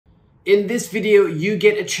In this video, you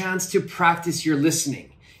get a chance to practice your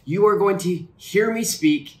listening. You are going to hear me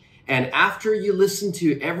speak, and after you listen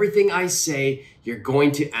to everything I say, you're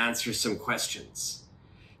going to answer some questions.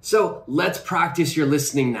 So let's practice your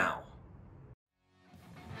listening now.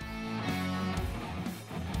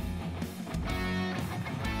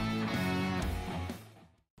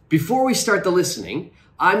 Before we start the listening,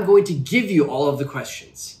 I'm going to give you all of the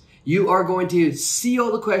questions. You are going to see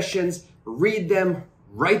all the questions, read them,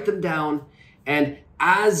 write them down, and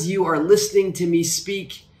as you are listening to me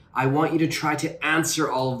speak, I want you to try to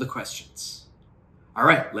answer all of the questions. All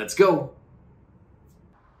right, let's go.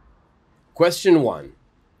 Question 1.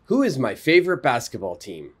 Who is my favorite basketball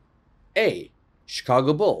team? A.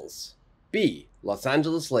 Chicago Bulls. B. Los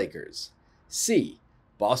Angeles Lakers. C.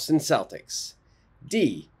 Boston Celtics.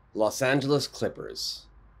 D. Los Angeles Clippers.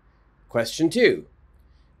 Question 2.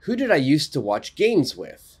 Who did I used to watch games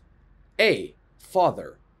with? A.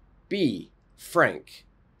 Father. B. Frank.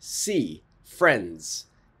 C. Friends.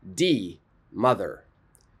 D. Mother.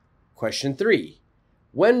 Question 3.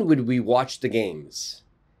 When would we watch the games?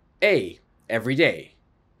 A. Every day.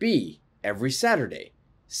 B. Every Saturday.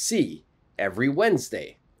 C. Every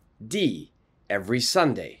Wednesday. D. Every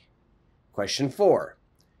Sunday. Question 4.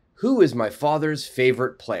 Who is my father's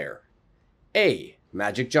favorite player? A.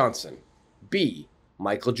 Magic Johnson. B.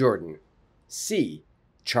 Michael Jordan. C.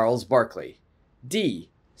 Charles Barkley. D.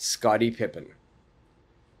 Scottie Pippen.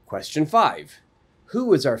 Question 5.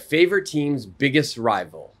 Who is our favorite team's biggest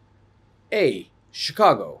rival? A.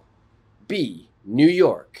 Chicago. B. New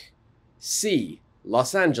York. C.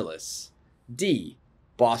 Los Angeles. D.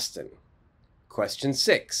 Boston. Question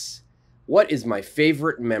 6. What is my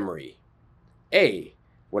favorite memory? A.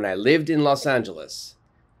 When I lived in Los Angeles.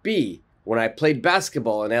 B. When I played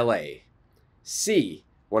basketball in LA. C.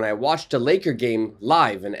 When I watched a Laker game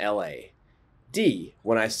live in LA. D.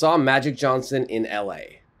 When I saw Magic Johnson in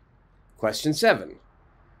LA. Question 7.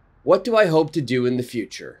 What do I hope to do in the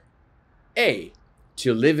future? A.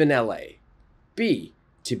 To live in LA. B.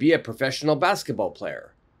 To be a professional basketball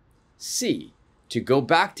player. C. To go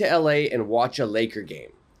back to LA and watch a Laker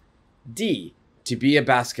game. D. To be a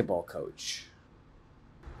basketball coach.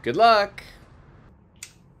 Good luck!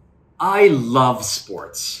 I love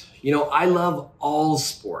sports. I love all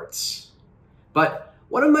sports. But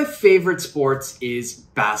one of my favorite sports is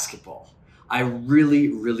basketball. I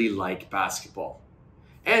really like basketball.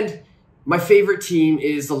 And my favorite team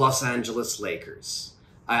is the Los Angeles Lakers.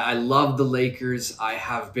 I love the Lakers. I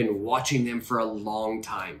have been watching them for a long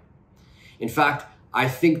time. In fact, I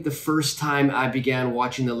think the first time I began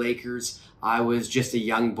watching the Lakers, I was just a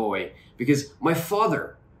young boy because my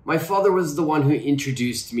father was the one who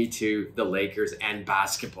introduced me to the Lakers and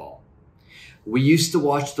basketball. We used to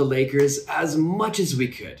watch the Lakers as much as we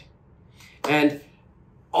could. And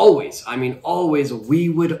always, we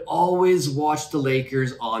would always watch the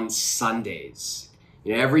Lakers on Sundays.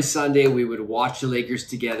 Every Sunday we would watch the Lakers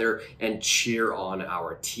together and cheer on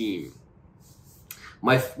our team.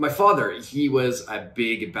 My father, he was a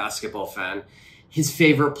big basketball fan. His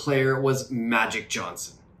favorite player was Magic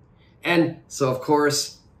Johnson. And so, of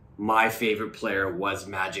course, my favorite player was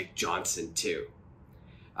Magic Johnson too.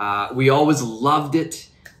 We always loved it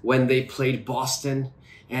when they played Boston,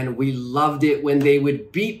 and we loved it when they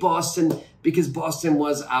would beat Boston because Boston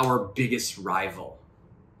was our biggest rival.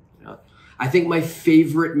 I think my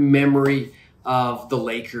favorite memory of the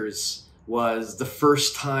Lakers was the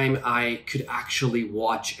first time I could actually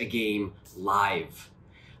watch a game live.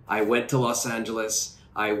 I went to Los Angeles,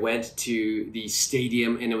 I went to the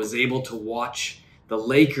stadium, and I was able to watch the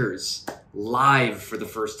Lakers live for the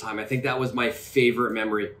first time. I think that was my favorite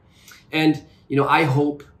memory. And, I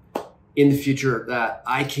hope in the future that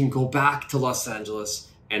I can go back to Los Angeles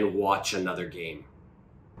and watch another game.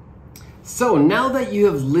 So now that you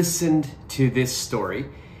have listened to this story,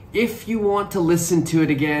 if you want to listen to it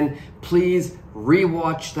again, please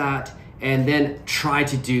rewatch that and then try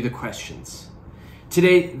to do the questions.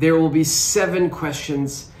 Today, there will be 7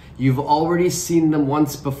 questions. You've already seen them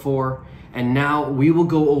once before, and now we will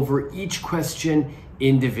go over each question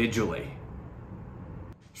individually.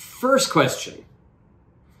 First question.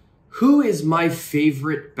 Who is my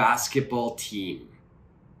favorite basketball team?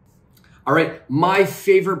 All right, my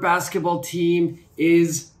favorite basketball team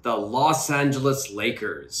is the Los Angeles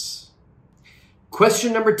Lakers.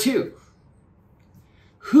 Question number 2.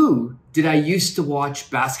 Who did I used to watch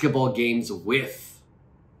basketball games with?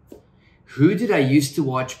 Who did I used to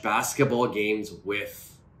watch basketball games with?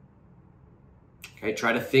 Okay,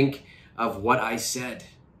 try to think of what I said.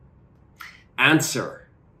 Answer.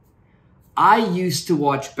 I used to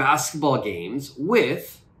watch basketball games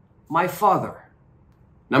with my father.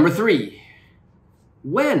 Number 3,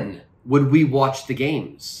 when would we watch the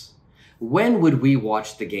games? When would we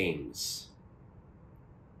watch the games?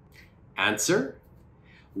 Answer,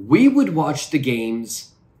 we would watch the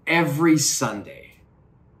games every Sunday.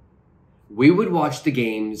 We would watch the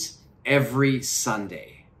games every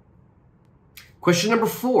Sunday. Question number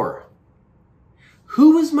 4,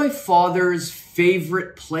 who is my father's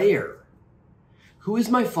favorite player? Who is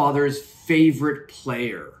my father's favorite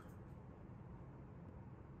player?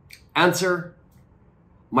 Answer,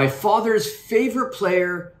 my father's favorite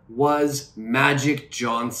player was Magic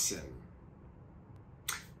Johnson.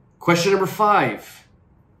 Question number 5,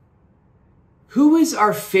 who is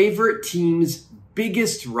our favorite team's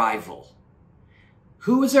biggest rival?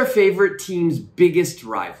 Who is our favorite team's biggest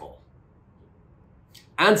rival?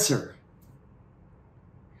 Answer,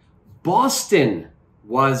 Boston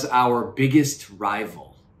was our biggest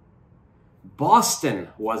rival. Boston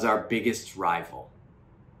was our biggest rival.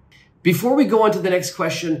 Before we go on to the next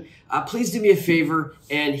question, please do me a favor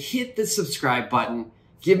and hit the subscribe button,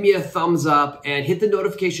 give me a thumbs up, and hit the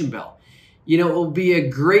notification bell. You know, it will be a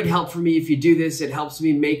great help for me if you do this. It helps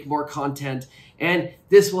me make more content, and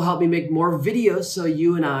this will help me make more videos so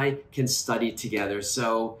you and I can study together.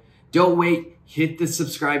 So don't wait, hit the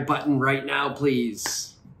subscribe button right now,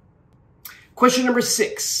 please. Question number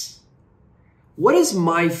 6, what is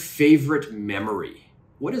my favorite memory?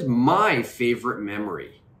 What is my favorite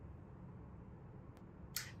memory?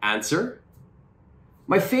 Answer,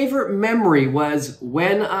 my favorite memory was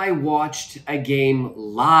when I watched a game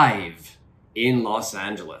live in Los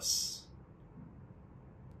Angeles.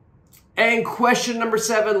 And question number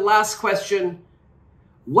 7, last question,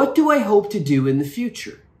 what do I hope to do in the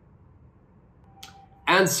future?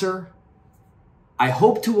 Answer, I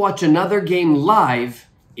hope to watch another game live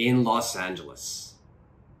in Los Angeles.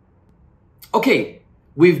 Okay.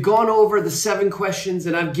 We've gone over the 7 questions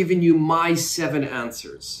and I've given you my 7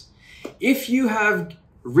 answers. If you have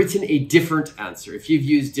written a different answer, if you've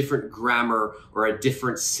used different grammar or a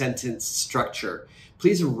different sentence structure,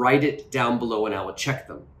 please write it down below and I will check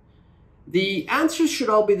them. The answers should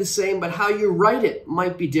all be the same, but how you write it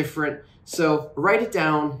might be different. So write it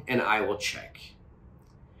down and I will check.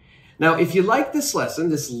 Now, if you like this lesson,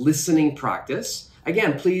 this listening practice,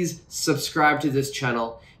 again, please subscribe to this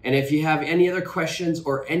channel. And if you have any other questions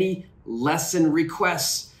or any lesson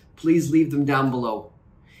requests, please leave them down below.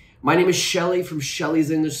 My name is Shelly from Shelly's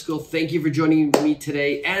English School. Thank you for joining me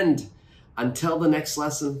today. And until the next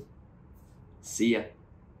lesson, see ya.